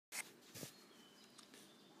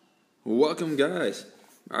Welcome, guys.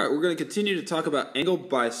 Alright, we're going to continue to talk about angle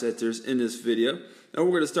bisectors in this video, and we're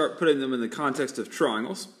going to start putting them in the context of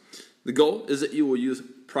triangles. The goal is that you will use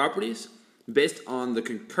properties based on the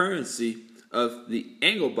concurrency of the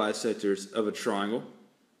angle bisectors of a triangle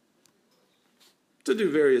to do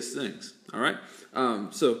various things. Alright,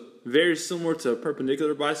 so very similar to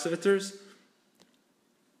perpendicular bisectors,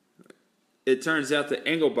 it turns out that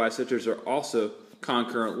angle bisectors are also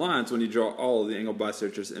concurrent lines when you draw all of the angle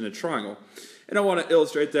bisectors in a triangle. And I want to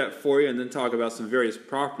illustrate that for you and then talk about some various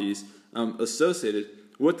properties associated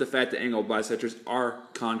with the fact that angle bisectors are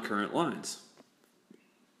concurrent lines.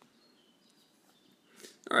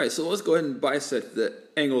 Alright, so let's go ahead and bisect the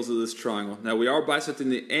angles of this triangle. Now we are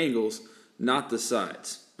bisecting the angles, not the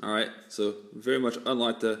sides. Alright, so very much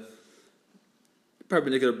unlike the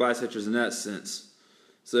perpendicular bisectors in that sense.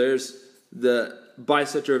 So there's the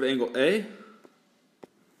bisector of angle A.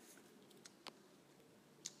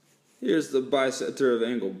 Here's the bisector of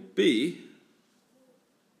angle B.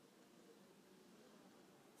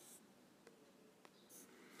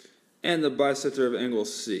 And the bisector of angle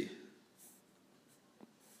C.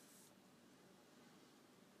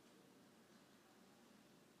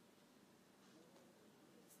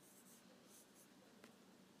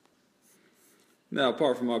 Now,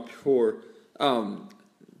 apart from my poor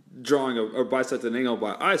drawing or bisecting an angle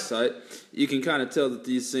by eyesight, you can kind of tell that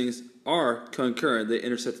these things are concurrent. They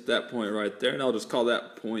intersect at that point right there, and I'll just call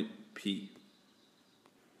that point P.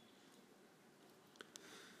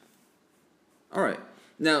 Alright,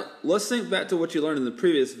 now let's think back to what you learned in the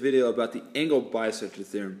previous video about the angle bisector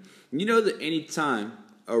theorem. You know that any time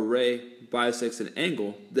a ray bisects an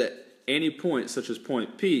angle, that any point, such as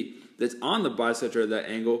point P, that's on the bisector of that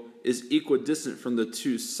angle is equidistant from the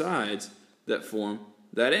two sides that form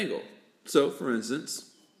that angle. So, for instance,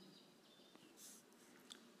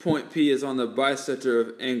 point P is on the bisector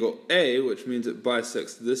of angle A, which means it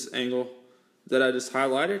bisects this angle that I just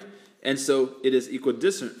highlighted, and so it is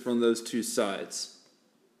equidistant from those two sides.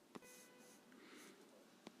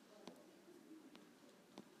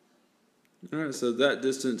 Alright, so that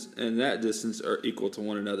distance and that distance are equal to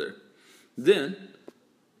one another. Then,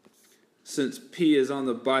 since P is on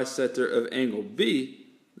the bisector of angle B,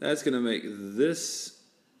 that's going to make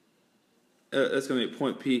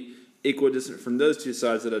point P equidistant from those two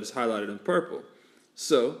sides that I just highlighted in purple.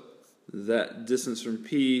 So that distance from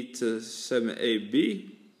P to segment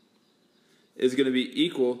AB is going to be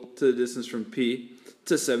equal to the distance from P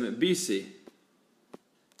to segment BC.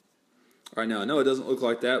 Alright, now I know it doesn't look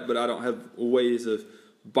like that, but I don't have ways of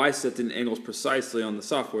bisecting angles precisely on the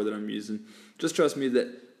software that I'm using. Just trust me that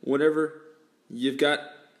whenever you've got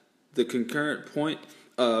the concurrent point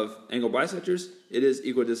of angle bisectors, it is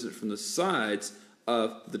equidistant from the sides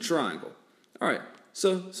of the triangle. Alright,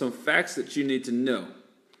 so some facts that you need to know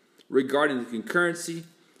regarding the concurrency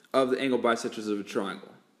of the angle bisectors of a triangle.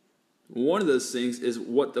 One of those things is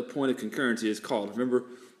what the point of concurrency is called. Remember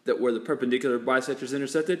that where the perpendicular bisectors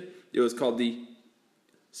intersected, it was called the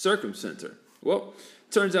circumcenter. Well,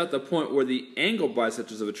 it turns out the point where the angle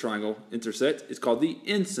bisectors of a triangle intersect is called the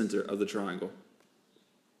incenter of the triangle.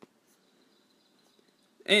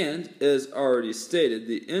 And, as already stated,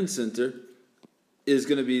 the incenter is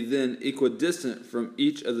going to be then equidistant from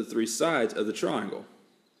each of the three sides of the triangle.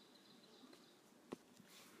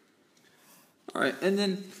 Alright, and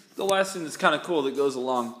then the last thing that's kind of cool that goes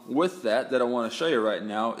along with that I want to show you right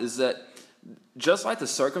now is that just like the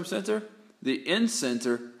circumcenter, the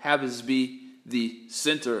incenter happens to be the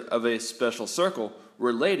center of a special circle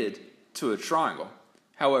related to a triangle.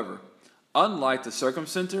 However, unlike the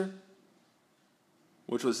circumcenter,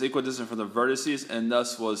 which was equidistant from the vertices and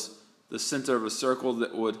thus was the center of a circle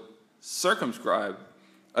that would circumscribe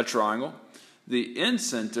a triangle, the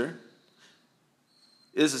incenter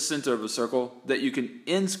is the center of a circle that you can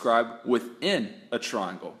inscribe within a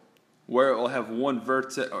triangle, where it will have one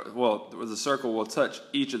vertex, well, the circle will touch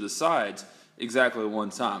each of the sides exactly one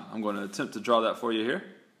time. I'm going to attempt to draw that for you here.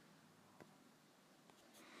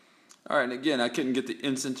 Alright, and again, I couldn't get the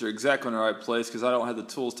incenter exactly in the right place because I don't have the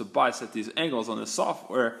tools to bisect these angles on this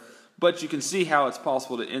software, but you can see how it's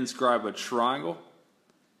possible to inscribe a triangle.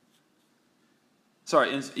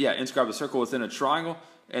 Inscribe a circle within a triangle,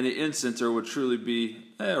 and the incenter would truly be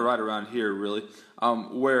right around here, really,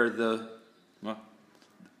 where at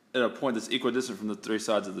a point that's equidistant from the three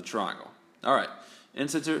sides of the triangle. Alright,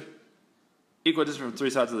 incenter, equidistant from three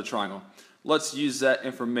sides of the triangle. Let's use that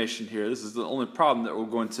information here. This is the only problem that we're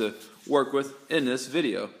going to work with in this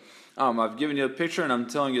video. I've given you a picture and I'm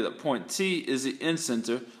telling you that point T is the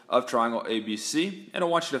incenter of triangle ABC, and I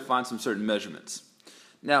want you to find some certain measurements.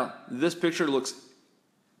 Now, this picture looks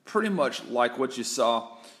pretty much like what you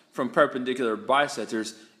saw from perpendicular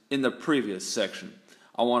bisectors in the previous section.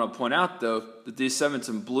 I want to point out, though, that these segments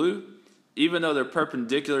in blue, even though they're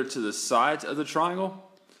perpendicular to the sides of the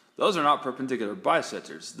triangle, those are not perpendicular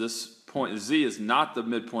bisectors. This point Z is not the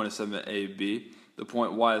midpoint of segment AB. The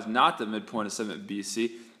point Y is not the midpoint of segment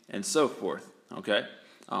BC, and so forth. Okay?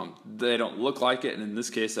 They don't look like it, and in this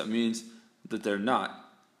case, that means that they're not.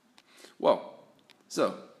 Well,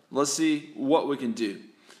 so let's see what we can do.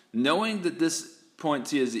 Knowing that this point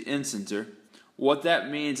T is the incenter, what that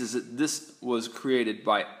means is that this was created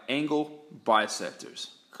by angle bisectors,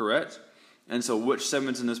 correct? And so which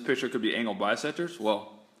segments in this picture could be angle bisectors?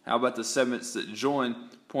 Well, how about the segments that join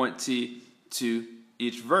point T to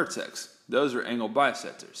each vertex? Those are angle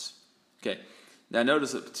bisectors. Okay, now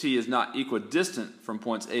notice that T is not equidistant from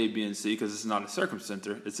points A, B, and C because it's not a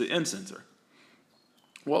circumcenter, it's the incenter.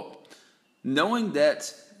 Well, knowing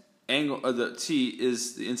that the T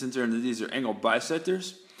is the incenter and that these are angle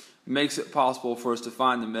bisectors makes it possible for us to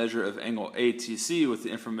find the measure of angle ATC with the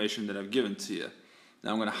information that I've given to you.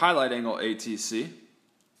 Now I'm going to highlight angle ATC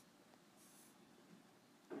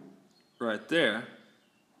right there,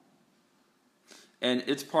 and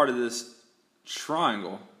it's part of this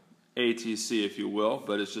triangle ATC, if you will,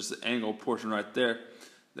 but it's just the angle portion right there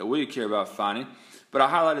that we care about finding. But I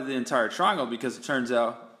highlighted the entire triangle because it turns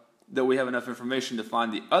out that we have enough information to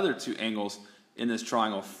find the other two angles in this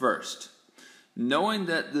triangle first. Knowing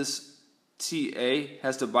that this TA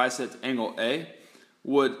has to bisect angle A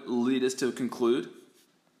would lead us to conclude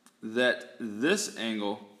that this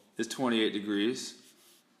angle is 28 degrees,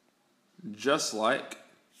 just like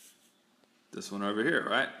this one over here,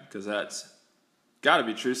 right? Because that's got to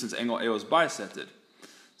be true since angle A was bisected.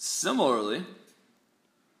 Similarly,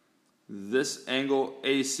 this angle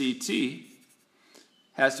ACT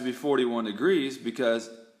has to be 41 degrees because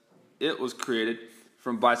it was created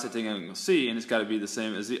from bisecting angle C, and it's got to be the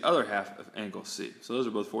same as the other half of angle C. So those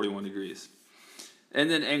are both 41 degrees. And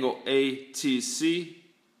then angle ATC,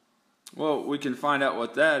 well, we can find out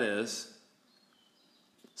what that is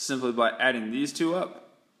simply by adding these two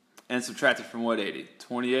up and subtracting from 180.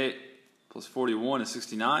 28 plus 41 is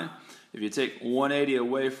 69. If you take 180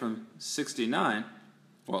 away from 69,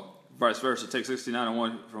 well, vice versa, take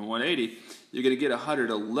 69 from 180, you're going to get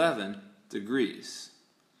 111 degrees.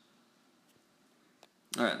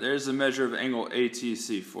 All right, there's the measure of angle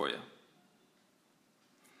ATC for you.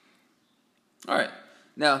 All right,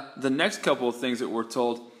 now the next couple of things that we're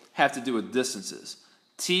told have to do with distances.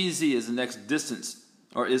 TZ is the next distance,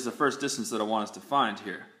 or is the first distance that I want us to find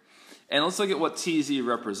here. And let's look at what TZ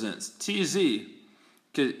represents. TZ,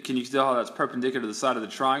 can you tell how that's perpendicular to the side of the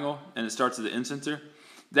triangle and it starts at the incenter?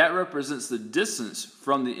 That represents the distance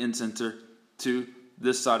from the incenter to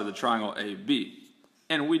this side of the triangle AB.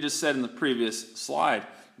 And we just said in the previous slide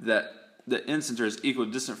that the incenter is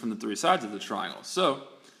equidistant from the three sides of the triangle. So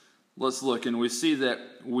let's look, and we see that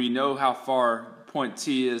we know how far point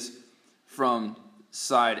T is from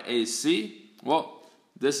side AC. Well,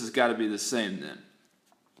 this has got to be the same then.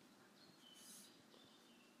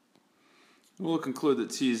 We'll conclude that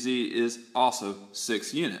TZ is also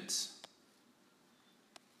 6 units.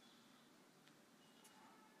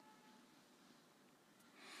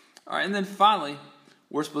 All right, and then finally,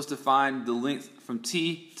 we're supposed to find the length from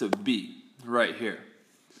T to B right here.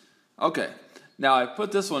 Okay, now I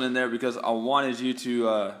put this one in there because I wanted you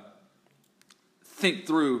to think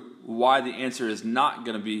through why the answer is not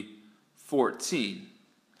going to be 14.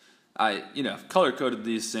 I've color-coded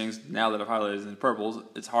these things. Now that I've highlighted in purples,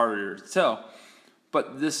 it's harder to tell.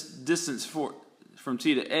 But this distance from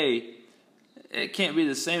T to A, it can't be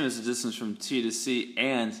the same as the distance from T to C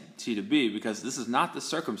and T to B because this is not the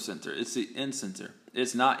circumcenter, it's the incenter.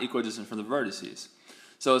 It's not equidistant from the vertices.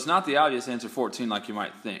 So it's not the obvious answer 14 like you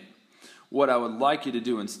might think. What I would like you to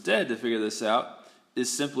do instead to figure this out is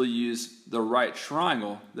simply use the right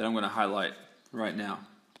triangle that I'm going to highlight right now.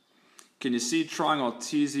 Can you see triangle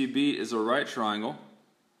TZB is a right triangle,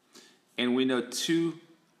 and we know 2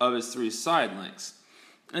 of its 3 side lengths.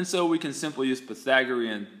 And so we can simply use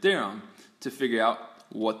Pythagorean theorem to figure out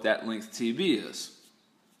what that length TB is.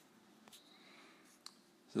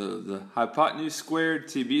 So the hypotenuse squared,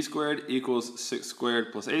 TB squared, equals 6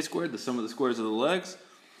 squared plus 8 squared, the sum of the squares of the legs.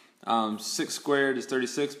 6 squared is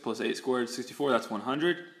 36 plus 8 squared is 64, that's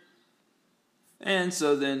 100. And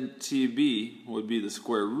so then TB would be the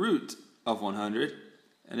square root of 100,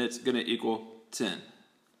 and it's going to equal 10.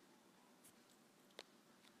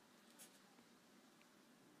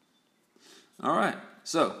 All right,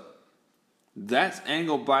 so that's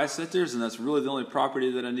angle bisectors, and that's really the only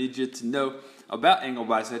property that I need you to know about angle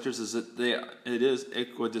bisectors is that it is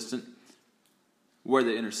equidistant where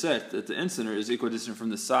they intersect, that the incenter is equidistant from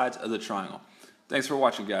the sides of the triangle. Thanks for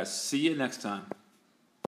watching, guys. See you next time.